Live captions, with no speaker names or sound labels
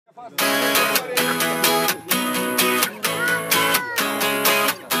Sometimes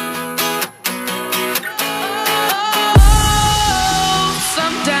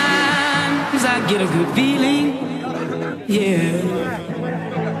I get a good feeling, yeah.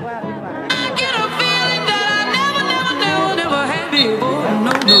 I get a feeling that I never had before.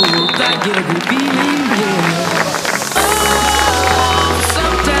 No, I get a good feeling, yeah. Oh,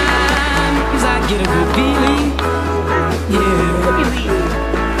 sometimes I get a good feeling, yeah.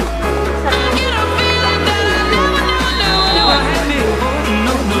 I get a feeling that I never had before.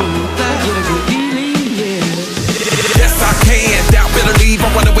 No, I get a good feeling, yeah. Yes, I can. Doubt better leave.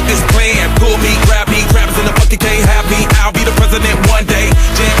 I'm running with this plan. Pull me, grab us in the bucket, can't have me. I'll be the president one day.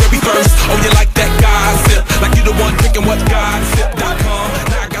 January 1st. Oh, you like that gossip? Like you the one picking what gossip.com.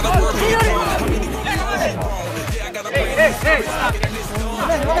 Now I gotta work on it. Yeah, I gotta play.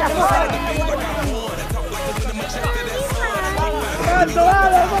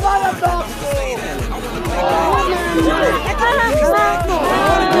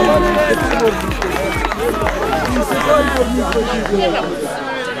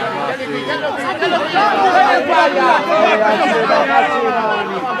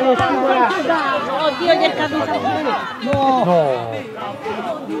 Oddio, gli è caduto. No.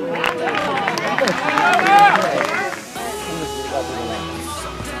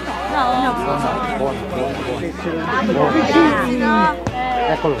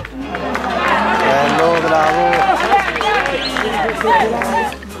 Eccolo. Bello, bravo.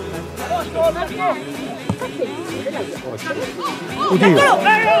 Oddio.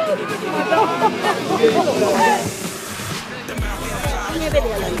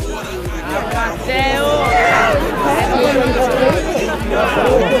 Matteo.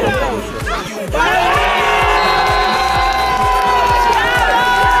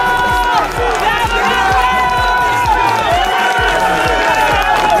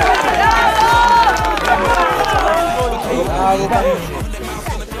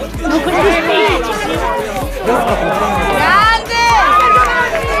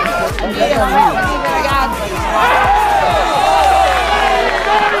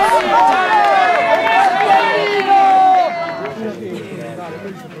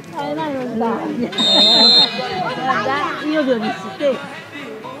 Guarda, io vi ho visto te.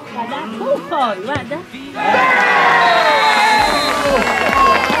 Guarda, fuori, guarda.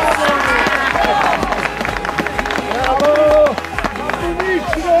 Bravo!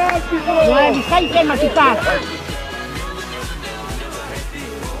 Benissimo, Guardi, stai fermo, ti passa.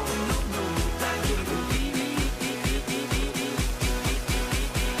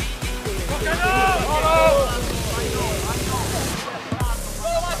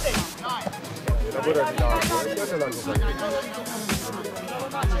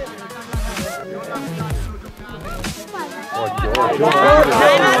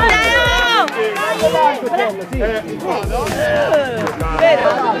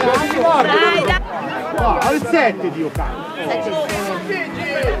 Al 7 Dio caro.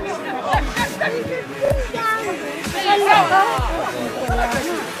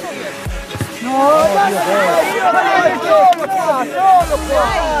 No, solo qua.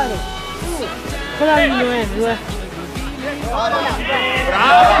 Quella lì non è, due.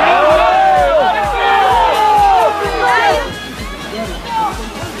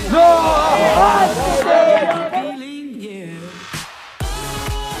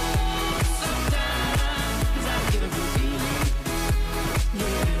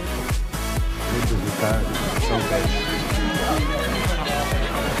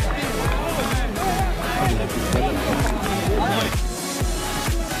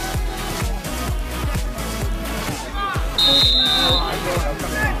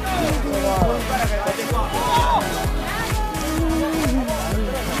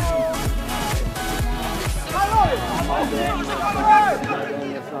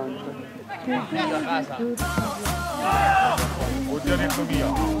 Oddio detto mio.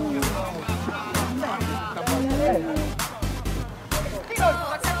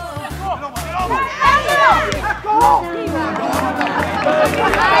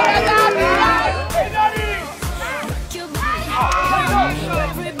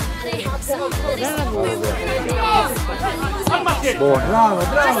 Buono, bravo,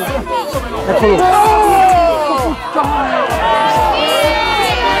 bravo.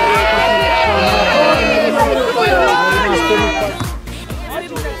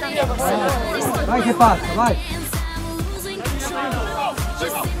 Vai che passa, vai.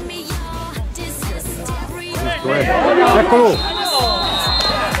 Eccolo.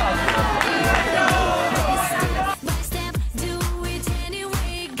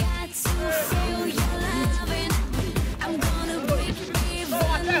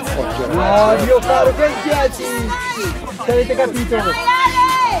 No, Dio caro, che schiacci! Se avete capito?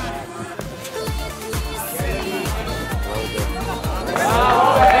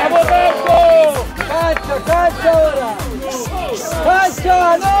 Bravo Marco! Calcia, calcia ora!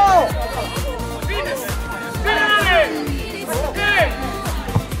 Calcia, no!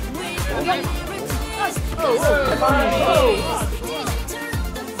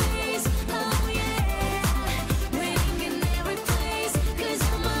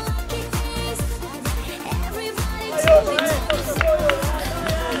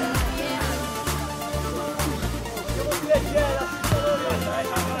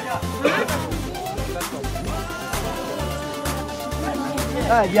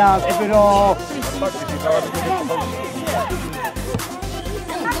 Bianco però!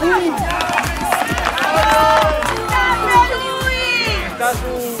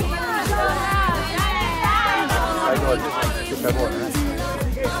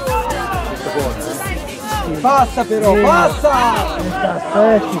 Basta però, basta!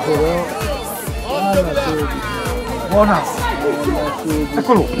 Aspetti però! Buona!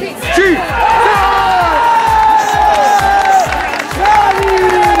 Eccolo! Sì!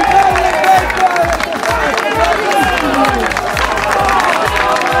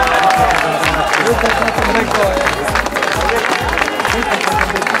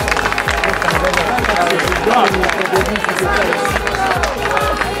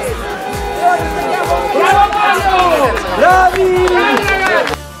 Bravi!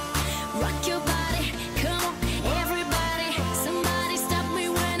 Rock your body, come on, everybody. Somebody stop me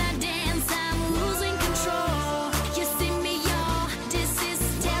when I dance. I'm losing control. You see me, y'all. This is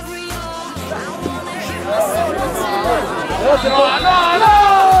stereo. I wanna hear my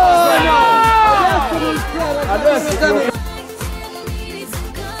Adesso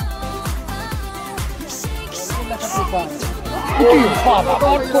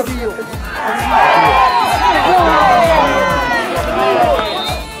porco Dio!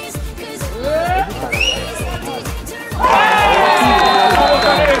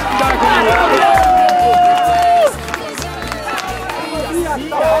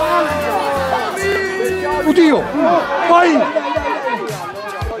 Oddio! Vai!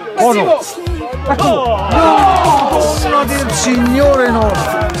 Buono! Eccolo! No! Donna del Signore no!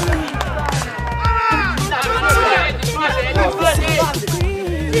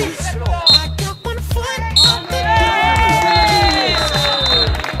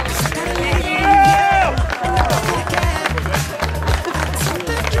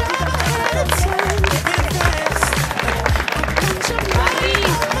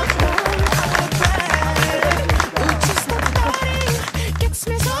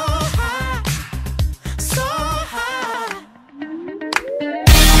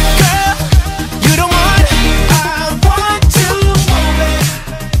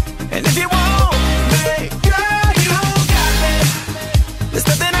 And if you want me,